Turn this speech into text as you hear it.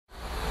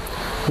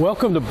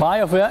Welcome to Buy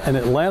a Vet in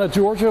Atlanta,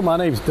 Georgia. My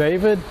name's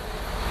David.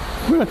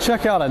 We're going to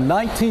check out a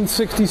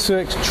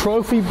 1966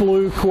 Trophy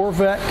Blue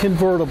Corvette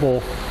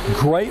Convertible.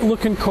 Great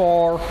looking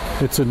car.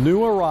 It's a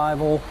new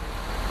arrival.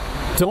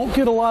 Don't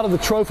get a lot of the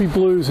Trophy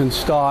Blues in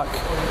stock,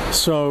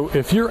 so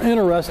if you're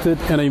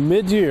interested in a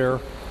mid-year,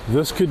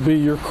 this could be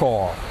your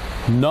car.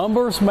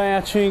 Numbers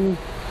matching,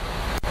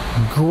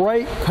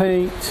 great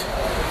paint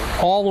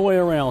all the way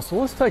around. So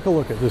let's take a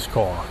look at this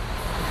car.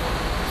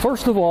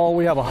 First of all,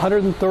 we have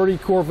 130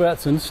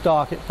 Corvettes in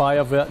stock at Buy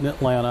a Vet in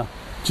Atlanta.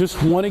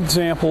 Just one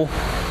example.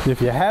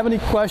 If you have any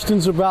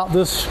questions about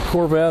this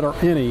Corvette or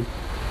any,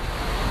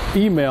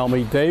 email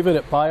me,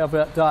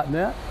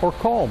 david@buyavet.net, or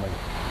call me,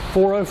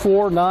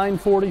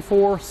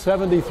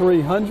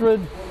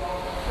 404-944-7300.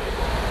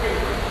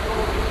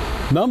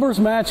 Numbers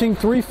matching,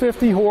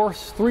 350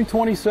 horse,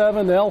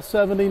 327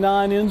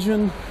 L79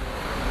 engine.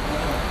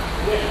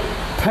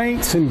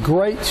 Paint's in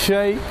great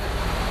shape.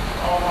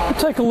 We'll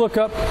take a look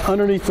up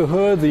underneath the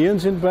hood, the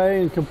engine bay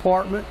and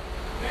compartment.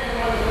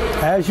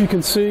 As you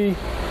can see,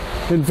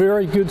 in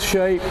very good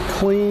shape,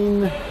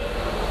 clean,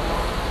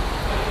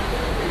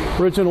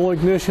 original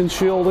ignition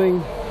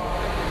shielding,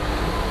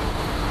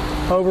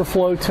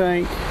 overflow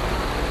tank,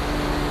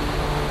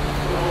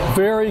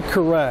 very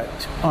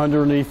correct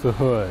underneath the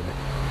hood.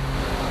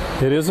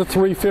 It is a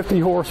 350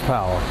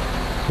 horsepower.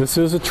 This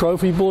is a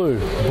Trophy Blue,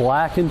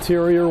 black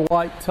interior,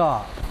 white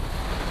top.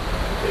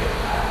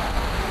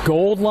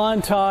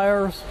 Goldline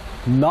tires,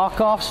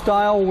 knockoff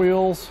style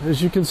wheels.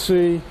 As you can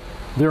see,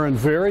 they're in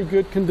very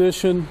good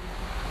condition.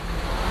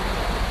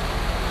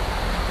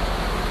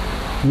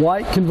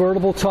 White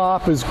convertible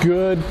top is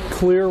good,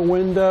 clear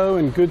window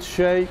in good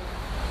shape.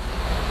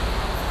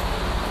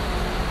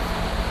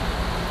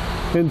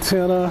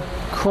 Antenna,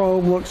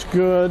 chrome looks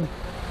good.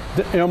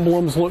 The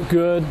emblems look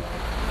good.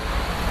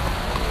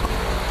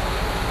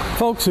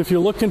 Folks, if you're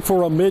looking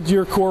for a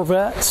mid-year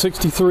Corvette,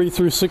 63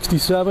 through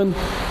 67,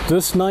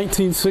 this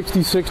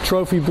 1966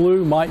 Trophy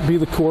Blue might be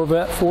the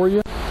Corvette for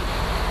you.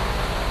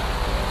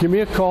 Give me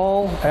a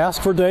call,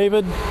 ask for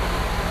David.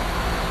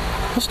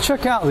 Let's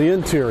check out the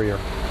interior.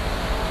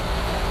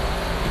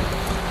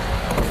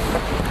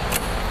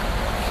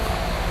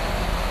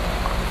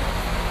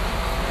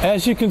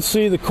 As you can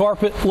see, the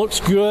carpet looks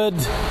good.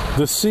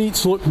 The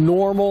seats look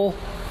normal.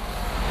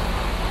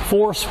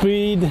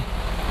 4-speed.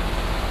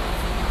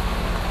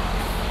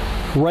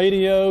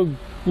 Radio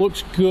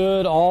looks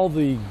good. All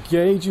the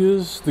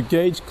gauges, the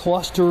gauge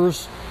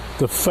clusters,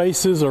 the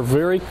faces are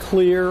very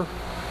clear.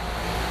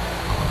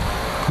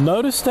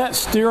 Notice that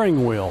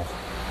steering wheel.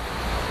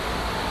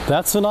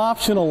 That's an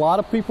option a lot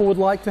of people would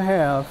like to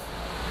have.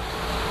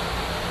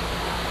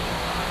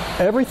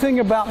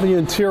 Everything about the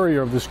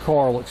interior of this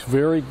car looks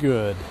very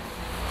good.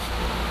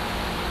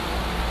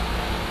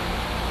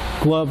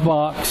 Glove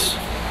box.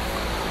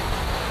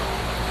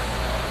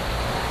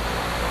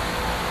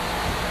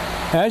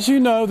 As you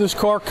know, this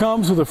car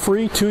comes with a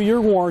free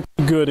 2-year warranty.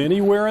 Good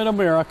anywhere in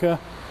America.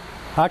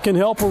 I can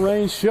help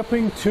arrange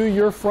shipping to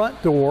your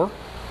front door.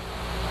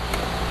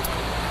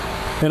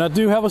 And I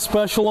do have a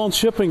special on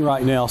shipping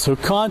right now, so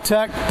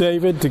contact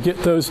David to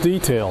get those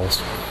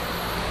details.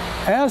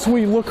 As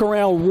we look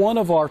around one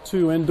of our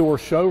 2 indoor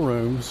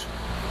showrooms,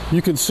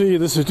 you can see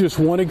this is just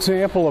one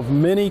example of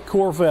many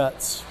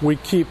Corvettes we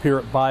keep here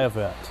at Buy a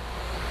Vet.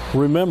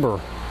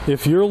 Remember,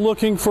 if you're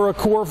looking for a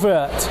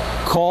Corvette,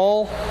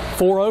 call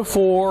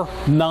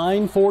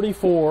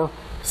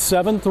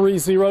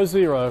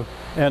 404-944-7300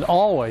 and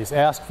always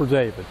ask for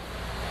David.